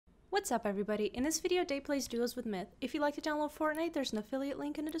What's up everybody? In this video, Day plays duos with Myth. If you'd like to download Fortnite, there's an affiliate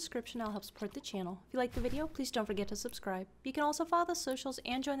link in the description that'll help support the channel. If you like the video, please don't forget to subscribe. You can also follow the socials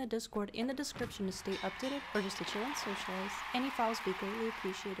and join the Discord in the description to stay updated or just to chill and socialize. Any follows would be greatly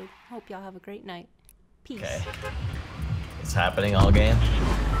appreciated. Hope y'all have a great night. Peace. Okay. It's happening all game?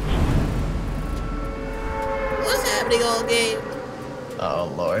 What's happening all game?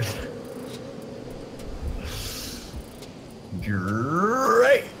 Oh lord.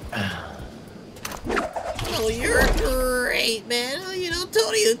 Great! Oh, you're great, man. Oh, you know,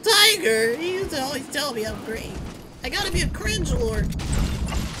 Tony the Tiger. He used to always tell me I'm great. I gotta be a cringe lord.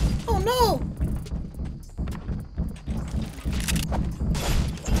 Oh no!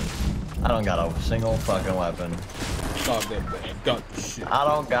 I don't got a single fucking weapon. Stop that man. Got shit. I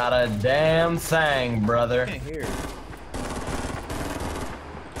don't got a damn thing, brother. I can't hear it.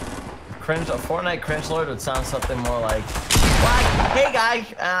 Cringe, a Fortnite cringe lord would sound something more like, hey guys,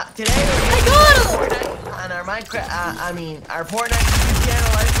 today I got him! Fortnite on our Minecraft, our Fortnite YouTube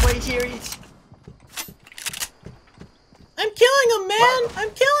channel Let's Play series. I'm killing him, man! Wow. I'm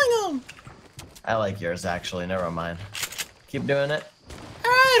killing him! I like yours actually, never mind. Keep doing it.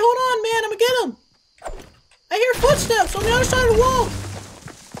 Alright, hold on, man. I'm gonna get him. I hear footsteps on the other side of the wall.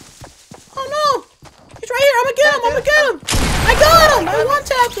 Oh no! He's right here. I'm gonna get him. I'm gonna get him. I got him. I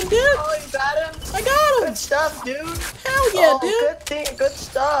one-tapped him, dude. Oh, you got him? I got him. Good stuff, dude. Hell yeah, dude. Good thing, good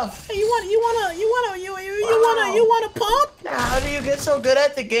stuff. Hey, you wanna pump? Now, how do you get so good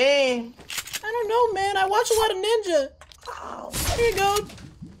at the game? I don't know, man. I watch a lot of Ninja. Oh, Here you go.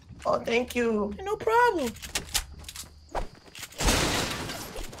 oh thank you. Hey, no problem.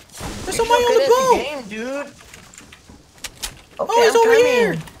 There's You're somebody so on good the at boat. the game, dude. Okay, Oh, he's I'm over coming.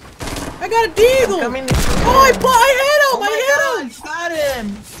 here. I got a deagle. I'm coming to Oh, I hit him. I hit him. got him.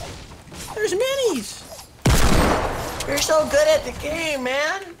 There's minis. You're so good at the game,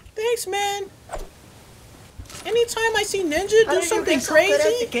 man. Thanks, man. Anytime I see Ninja How do did you something get so good at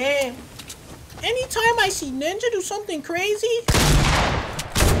crazy, the game? anytime I see Ninja do something crazy,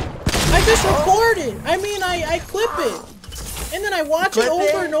 I just record it. I clip it. And then I watch it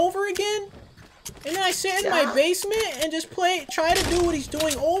over and over again. And then I sit in my basement and just try to do what he's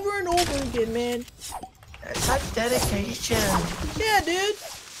doing over and over again, man. That's such dedication. Yeah, dude.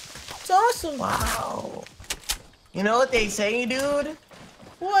 It's awesome. Wow. You know what they say, dude?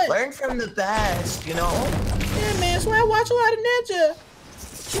 What? Learn from the best, you know? Yeah, man. That's why I watch a lot of Ninja.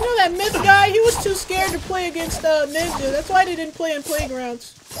 You know that Myth guy? He was too scared to play against Ninja. That's why they didn't play in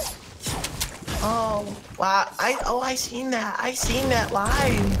Playgrounds. Oh, wow. I seen that. I seen that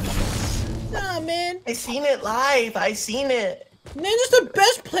live. Nah, man. I seen it live. I seen it. Ninja's the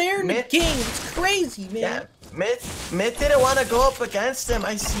best player in the Myth- game. It's crazy, man. Yeah, Myth didn't want to go up against him.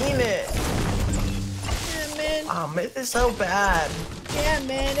 I seen it. Yeah, man. Oh, Myth is so bad. Yeah,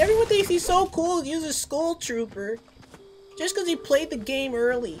 man. Everyone thinks he's so cool. He uses Skull Trooper. Just because he played the game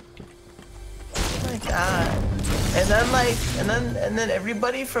early. Oh my god. And then and then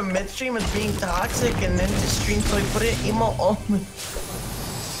everybody from midstream was being toxic and then the stream, so he put it emo only.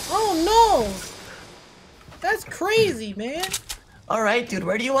 Oh, no. That's crazy, man. Alright, dude,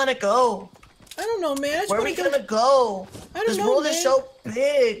 where do you want to go? I don't know, man. I just Where are we wanna gonna go? I don't This know, world man. is so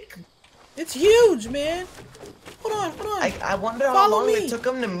big. It's huge, man. Hold on. I wonder how Follow long me. it took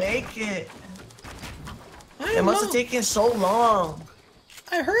him to make it. I It don't must know. have taken so long.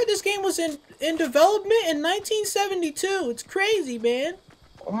 I heard this game was in development in 1972. It's crazy, man.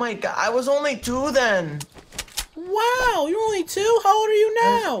 Oh my god, I was only 2 then. Wow, you're only 2? How old are you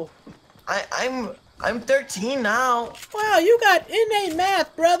now? I'm 13 now. Wow, you got innate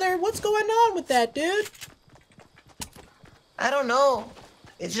math, brother. What's going on with that, dude? I don't know.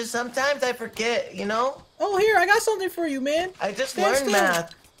 It's just sometimes I forget, you know? Oh, here, I got something for you, man. I just Stand learned still.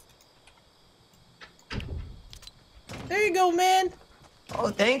 math. There you go, man. Oh,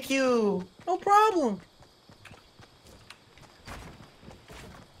 thank you. No problem.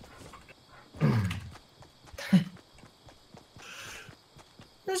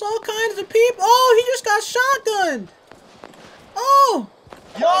 There's all kinds of people. Oh, he just got shotgunned. Oh,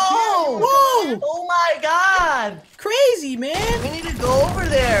 Whoa! whoa. Oh my god! Crazy, man. We need to go over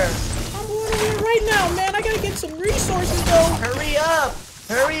there. I'm going over here right now, man. I gotta get some resources, though. Hurry up!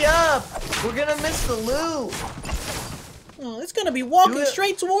 Hurry up! We're gonna miss the loot. Oh, it's gonna be walking Do it.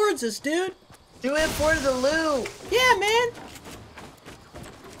 straight towards us, dude. Do it for the loot. Yeah, man.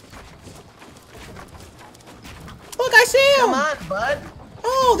 Look, I see him. Come on, bud.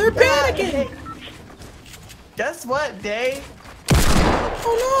 Oh, they're Yeah, panicking. hey. Guess what, Day?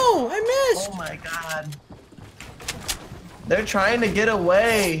 Oh no, I missed. Oh my god. They're trying to get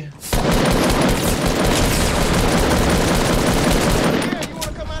away.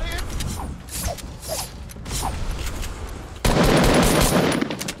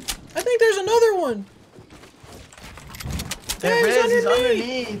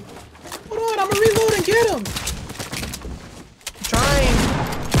 underneath. Hold on, I'm gonna reload and get him. Trying.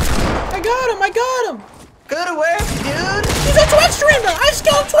 I got him. Good work, dude. He's a Twitch streamer. I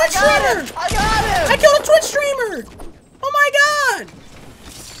killed a Twitch streamer. I got him. I killed a Twitch streamer. Oh my god.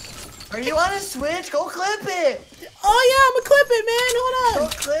 Are you on a Switch? Go clip it. Oh yeah, I'm gonna clip it, man. Hold on.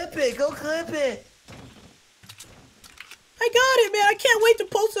 Go clip it. I got it, man. I can't wait to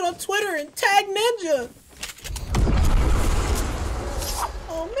post it on Twitter and tag Ninja.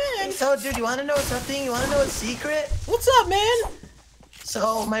 Oh man. So, dude, you wanna know something? You wanna know a secret? What's up, man?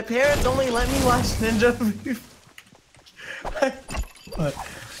 So, my parents only let me watch Ninja.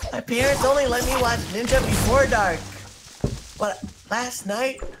 My parents only let me watch Ninja before dark. But last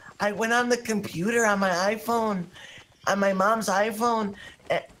night, I went on the computer on my iPhone, on my mom's iPhone,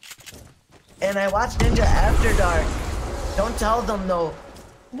 and I watched Ninja after dark. Don't tell them though.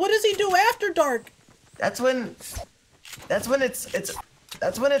 What does he do after dark? That's when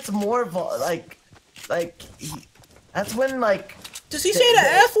it's more that's when like. Does he say the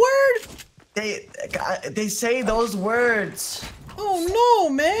F word? They say those words. Oh no,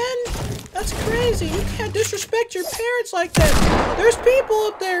 man! That's crazy. You can't disrespect your parents like that. There's people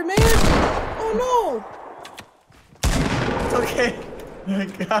up there, man. Oh no. Okay.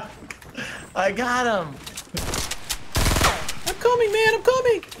 I got him. I'm coming, man. I'm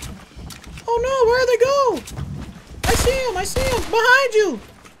coming. Oh no, where'd they go? I see him. Behind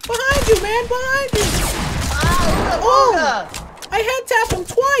you, man. Behind you. Oh! I head tapped him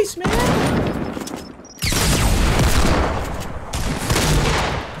twice, man.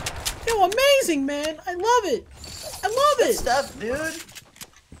 Yo, amazing, man. I love it. Good stuff, dude.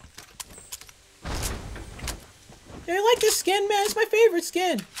 Yeah, you like this skin, man? It's my favorite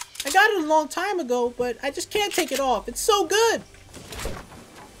skin. I got it a long time ago, but I just can't take it off. It's so good.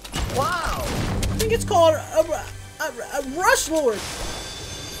 Wow. I think it's called a Rush Lord.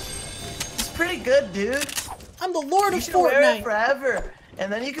 It's pretty good, dude. I'm the Lord of You should wear Fortnite. it forever,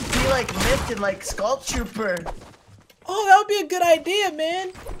 and then you could be like Myth and like Skull Trooper. Oh, that would be a good idea,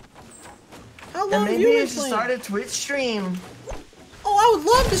 man. How long have you been should playing? start a Twitch stream. Oh, I would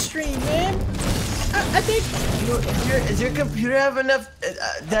love to stream, man. I think. Does your computer have enough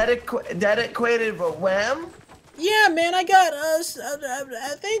dedicated RAM? Yeah, man. I got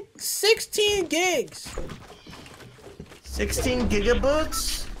I think 16 gigs. 16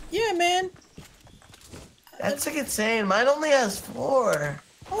 gigaboots? Yeah, man. That's like insane. Mine only has 4.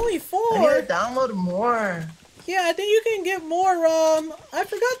 Only 4. I need to download more. Yeah, I think you can get more, I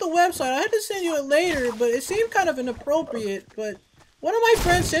forgot the website. I had to send you it later, but it seemed kind of inappropriate. But one of my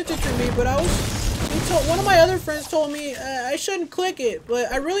friends sent it to me, but one of my other friends told me I shouldn't click it,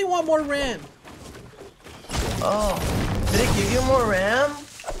 but I really want more RAM. Oh, did it give you more RAM?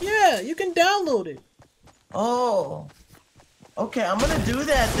 Yeah, you can download it. Oh. Okay, I'm gonna do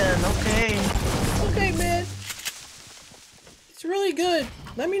that then, okay. Okay, man. It's really good.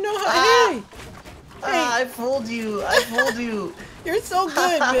 Let me know how, hey! I fooled you. You're so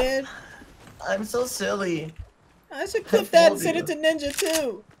good, man. I'm so silly. I should clip that and send it to Ninja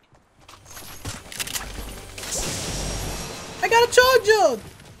too. I got a chug jug.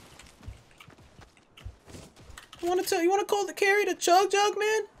 You wanna carry the chug jug,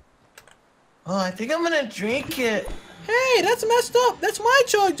 man? Oh, I think I'm gonna drink it. Hey, that's messed up. That's my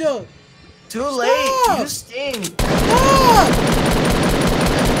chug jug. Too late. Stop. You stink. Stop.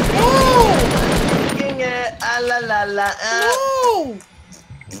 No. Drinking it. Ah la la la. No.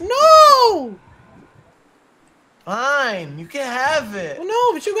 No. Fine. You can have it. Well,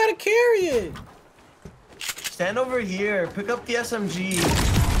 no, but you gotta carry it. Stand over here. Pick up the SMG.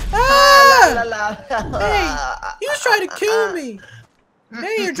 Ah! La, la, la. Hey, you just tried to kill me.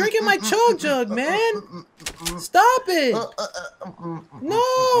 Hey, you're drinking my chug jug, man. Stop it.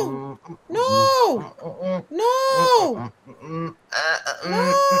 No. No. No. No.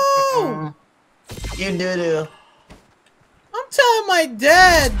 You doo-doo. I'm telling my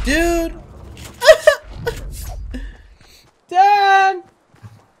dad, dude. Dad.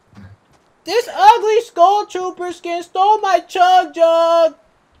 This ugly Skull Trooper skin stole my chug jug.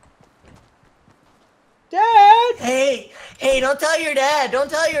 Dad! Hey, don't tell your dad. Don't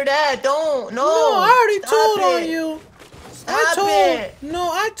tell your dad. Don't. No. No, I already told it. on you. Stop it.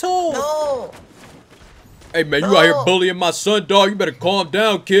 No, I told. No. Hey, man, you out here bullying my son, dog. You better calm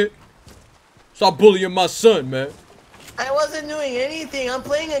down, kid. Stop bullying my son, man. I wasn't doing anything. I'm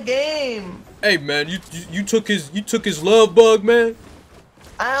playing a game. Hey, man, you took his love bug, man.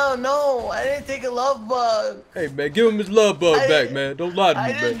 I don't know. I didn't take a love bug. Hey, man, give him his love bug back, man. Don't lie to me,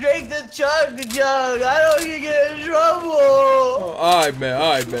 I man. just drank the chug jug. I don't need to get in trouble. Oh, all right, man.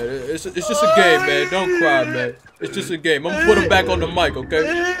 All right, man. It's just a game, man. Don't cry, man. It's just a game. I'm gonna put him back on the mic, okay?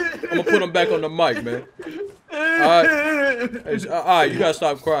 I'm gonna put him back on the mic, man. All right. Hey, all right, you gotta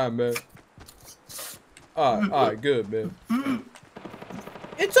stop crying, man. All right, good, man.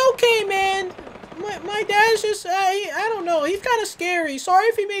 It's okay, man. My dad's just, I don't know. He's kind of scary. Sorry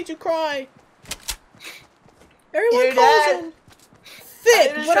if he made you cry. Everyone Your calls dad, him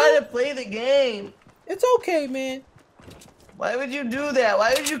thick, I just but trying to play the game. it's okay, man. Why would you do that?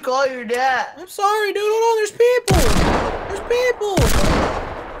 Why would you call your dad? I'm sorry, dude. Hold on, there's people. There's people.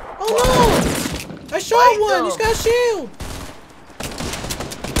 Oh no! I shot Fight one. them. He's got shield.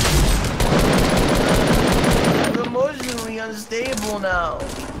 I'm emotionally unstable now.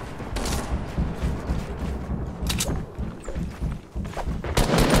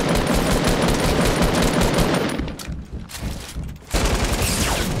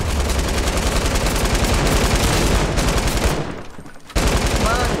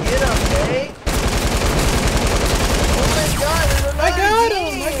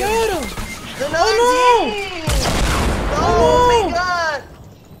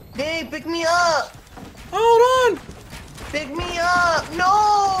 Pick me up! Hold on! Pick me up!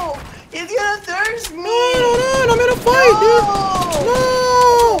 No! It's gonna thirst me! Hold on! I'm in a fight, dude! No!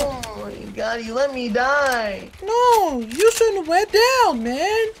 Oh my god, you let me die! No! You shouldn't have went down,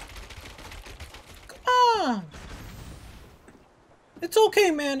 man! Come on! It's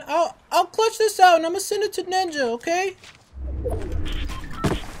okay, man. I'll clutch this out and I'm gonna send it to Ninja, okay?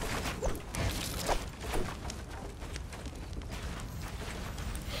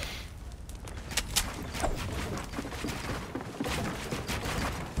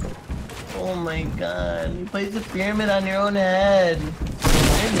 Oh my god, you placed a pyramid on your own head.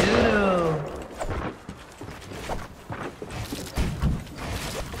 You're doo-doo.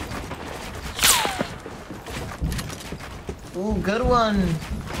 Ooh, good one.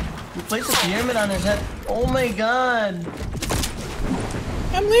 You placed a pyramid on his head. Oh my god.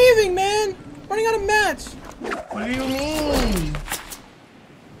 I'm leaving, man! Running out of mats! What do you mean?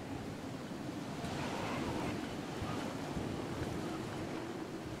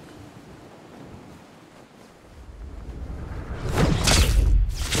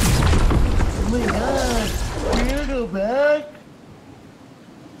 Oh my god. You're gonna go back?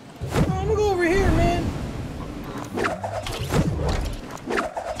 I'm gonna go over here, man.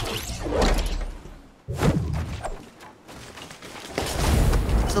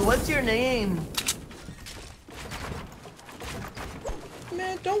 So what's your name?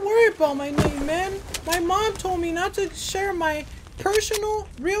 Man, don't worry about my name, man. My mom told me not to share my personal,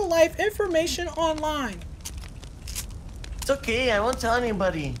 real-life information online. It's okay, I won't tell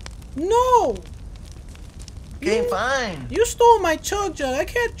anybody. No! Okay, fine. You stole my chug jug. I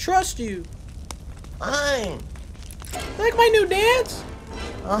can't trust you. Fine. Like my new dance?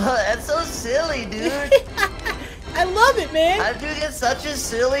 Oh, that's so silly, dude. I love it, man. How do you get such a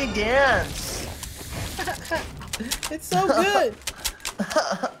silly dance? It's so good.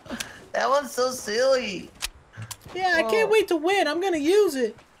 That one's so silly. Yeah, I can't wait to win. I'm gonna use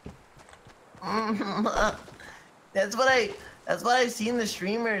it. That's what I've seen the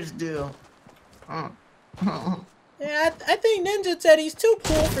streamers do. Yeah, I think Ninja said he's too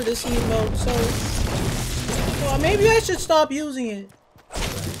cool for this emote, so... Well, maybe I should stop using it.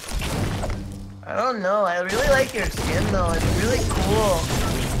 I don't know. I really like your skin, though. It's really cool.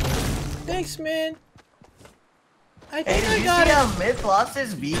 Thanks, man. I Hey, think did I you got see it. how Myth lost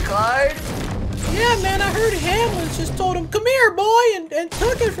his V-card? Yeah, man, I heard Hamlin just told him, "Come here, boy," and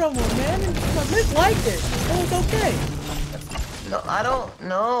took it from him, man. And Myth liked it. It was okay. No, I don't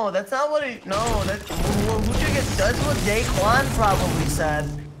know. That's not what he... No, that's... That's what Daequan probably said.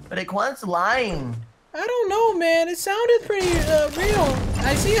 But Daequan's lying. I don't know, man. It sounded pretty real.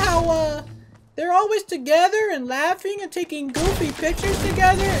 I see how they're always together and laughing and taking goofy pictures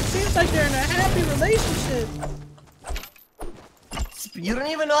together. It seems like they're in a happy relationship. You don't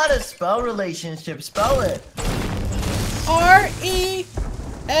even know how to spell relationship. Spell it. RELAY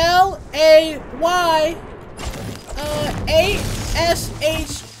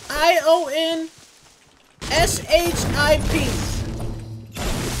ASHIONSHIP.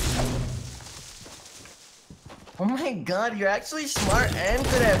 Oh my god, you're actually smart and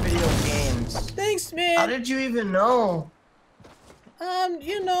good at video games. Thanks, man. How did you even know?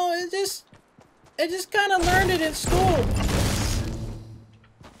 You know, I just kind of learned it in school.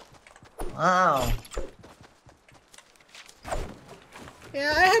 Wow.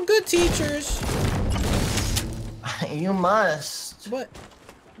 Yeah, I have good teachers. You must. But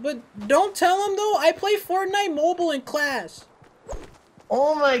But don't tell him though, I play Fortnite mobile in class.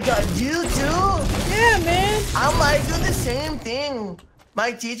 Oh my god, you too? Yeah, man. I do the same thing.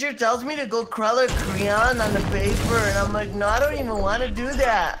 My teacher tells me to go color crayon on the paper, and I'm like, no, I don't even want to do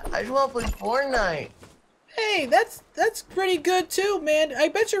that. I just want to play Fortnite. Hey, that's pretty good too, man. I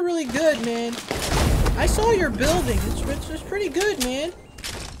bet you're really good, man. I saw your building. It's pretty good, man.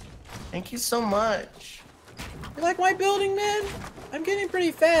 Thank you so much. You like my building, man? I'm getting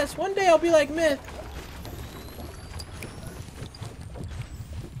pretty fast. One day I'll be like Myth.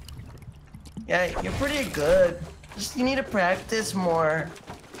 Yeah, you're pretty good. Just you need to practice more.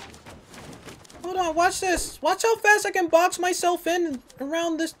 Hold on, watch this. Watch how fast I can box myself in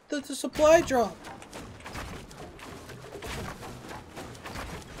around the supply drop.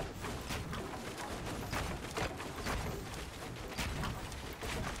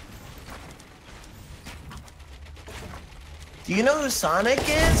 Do you know who Sonic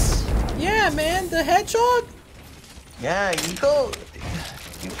is? Yeah, man, the hedgehog? Yeah, you go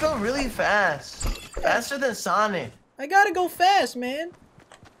really fast. Faster than Sonic. I gotta go fast, man.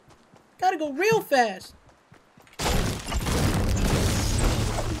 Gotta go real fast.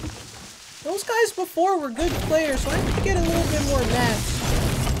 Those guys before were good players, so I need to get a little bit more max.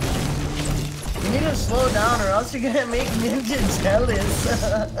 You need to slow down or else you're gonna make Ninja jealous.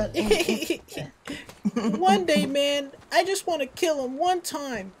 One day, man, I just want to kill him one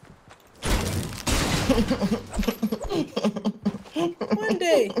time. One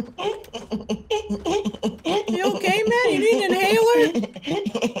day. You okay, man? You need an inhaler?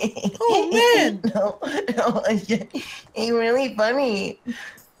 Oh, man. No, he's really funny.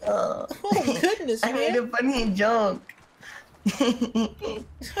 Oh, goodness, I made man. a funny joke.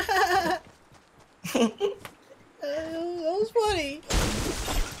 That was funny.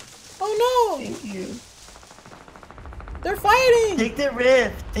 Oh, no. Thank you. They're fighting. Take the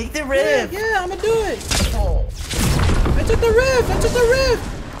rift. Take the rift. Yeah, I'm gonna do it. Oh. I took the rift. I took the rift.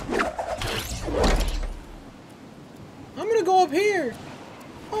 I'm gonna go up here.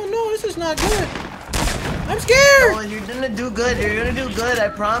 Oh no, this is not good. I'm scared. Oh, you're gonna do good. You're gonna do good. I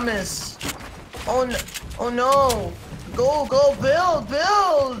promise. Oh no. Oh no. Go,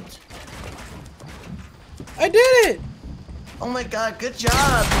 build. I did it. Oh my god, good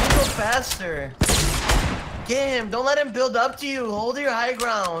job. You go faster. Get him. Don't let him build up to you. Hold your high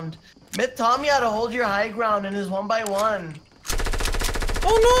ground. Myth taught me how to hold your high ground in his 1x1.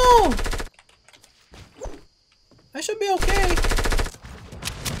 Oh no. I should be okay.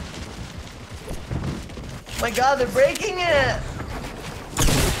 My god, they're breaking it.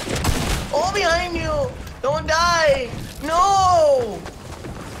 All behind you. Don't die. No.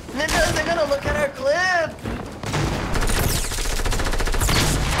 Ninjas, they're gonna look at our clip.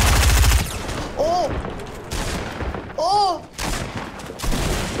 Oh. Oh!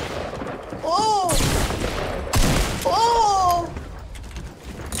 Oh! Oh!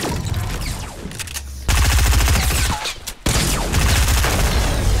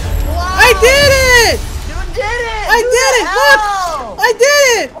 Wow! I did it! You did it! I did it! Look! I did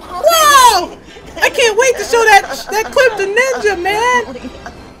it! Wow! I can't wait to show that clip to Ninja, man!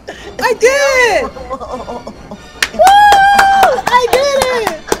 I did it! Woo! I did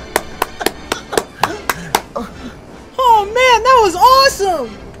it! Oh man, that was awesome!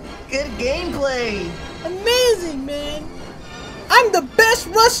 Good gameplay! Amazing, man! I'm the best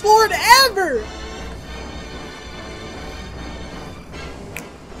Rust Lord ever!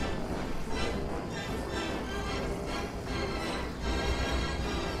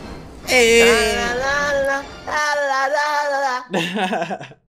 Hey! La, la, la, la, la, la, la, la.